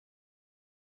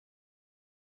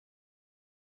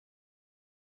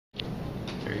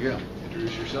There you go.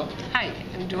 Introduce yourself. Hi,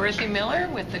 I'm Dorothy Miller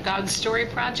with the God's Story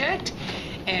Project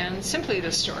and Simply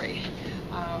the Story.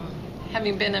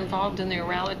 Having been involved in the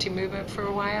orality movement for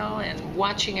a while and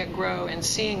watching it grow and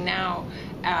seeing now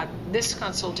at this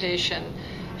consultation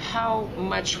how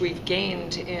much we've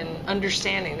gained in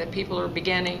understanding that people are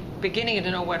beginning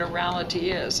to know what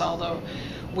orality is, although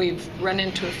we've run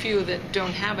into a few that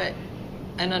don't have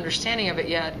an understanding of it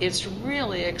yet. It's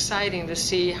really exciting to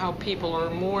see how people are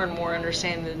more and more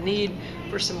understanding the need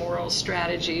for some oral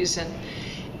strategies,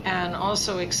 and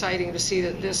also exciting to see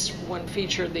that this one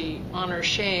featured the honor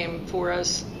shame for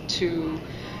us to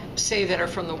say that are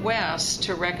from the West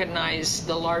to recognize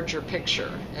the larger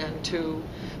picture and to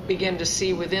begin to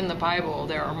see within the Bible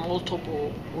there are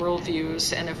multiple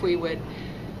worldviews. And if we would,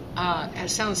 it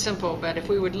sounds simple, but if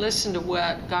we would listen to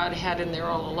what God had in there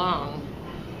all along,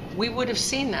 we would have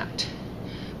seen that.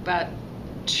 But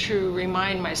to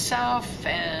remind myself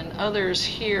and others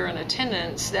here in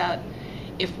attendance that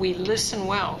if we listen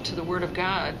well to the Word of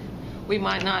God, we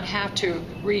might not have to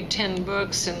read 10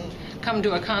 books and come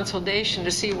to a consultation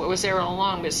to see what was there all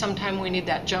along, but sometimes we need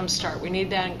that jump start. We need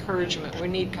that encouragement. We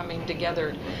need coming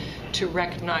together to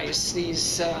recognize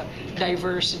these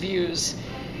diverse views.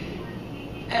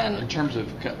 And in terms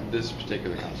of this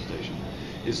particular consultation,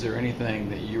 is there anything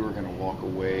that you are going to walk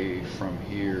away from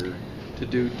here to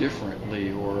do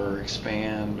differently or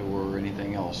expand or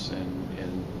anything else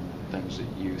in things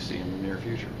that you see in the near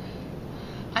future?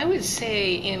 I would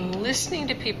say in listening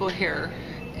to people here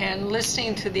and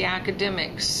listening to the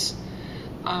academics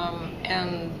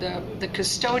and the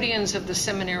custodians of the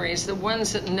seminaries, the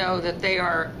ones that know that they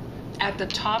are at the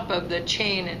top of the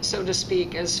chain, so to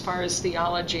speak, as far as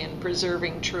theology and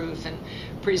preserving truth and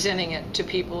presenting it to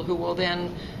people who will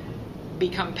then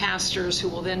become pastors, who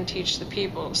will then teach the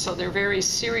people. So they're very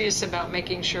serious about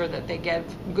making sure that they get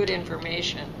good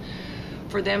information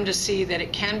for them to see that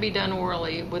it can be done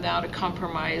orally without a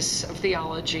compromise of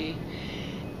theology,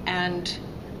 and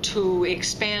to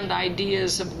expand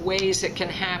ideas of ways it can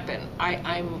happen.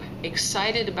 I'm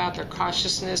excited about their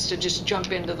cautiousness to just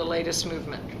jump into the latest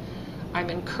movement. I'm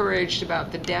encouraged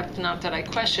about the depth, not that I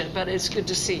question, but it's good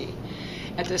to see.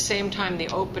 At the same time, the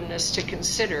openness to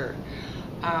consider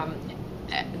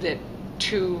that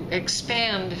to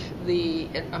expand the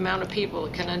amount of people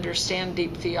that can understand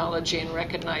deep theology and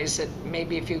recognize that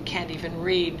maybe if you can't even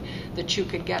read, that you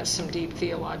could get some deep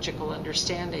theological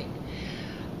understanding.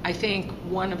 I think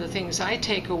one of the things I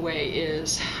take away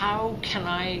is how can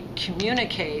I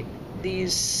communicate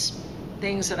these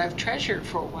things that I've treasured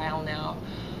for a while now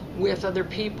with other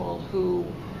people who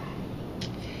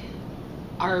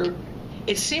are,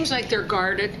 it seems like they're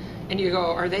guarded, and you go,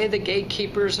 are they the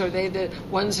gatekeepers? Are they the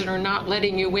ones that are not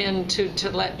letting you in to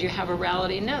let you have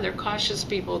orality? No, they're cautious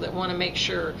people that want to make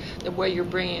sure that what you're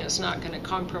bringing is not going to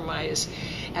compromise.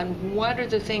 And what are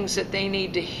the things that they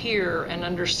need to hear and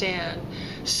understand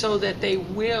so that they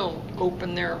will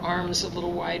open their arms a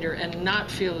little wider and not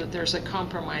feel that there's a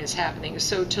compromise happening?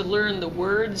 So to learn the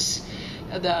words,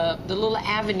 the little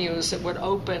avenues that would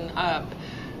open up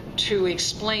to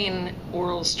explain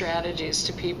oral strategies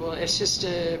to people,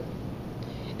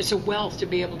 it's a wealth to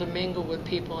be able to mingle with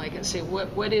people. I can say,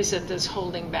 what is it that's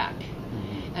holding back?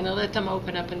 Mm-hmm. And I let them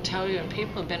open up and tell you, and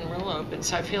people have been real open.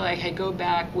 So I feel like I go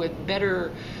back with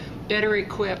better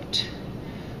equipped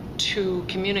to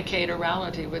communicate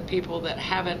orality with people that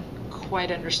haven't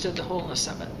quite understood the wholeness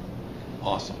of it.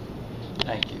 Awesome.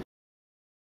 Thank you.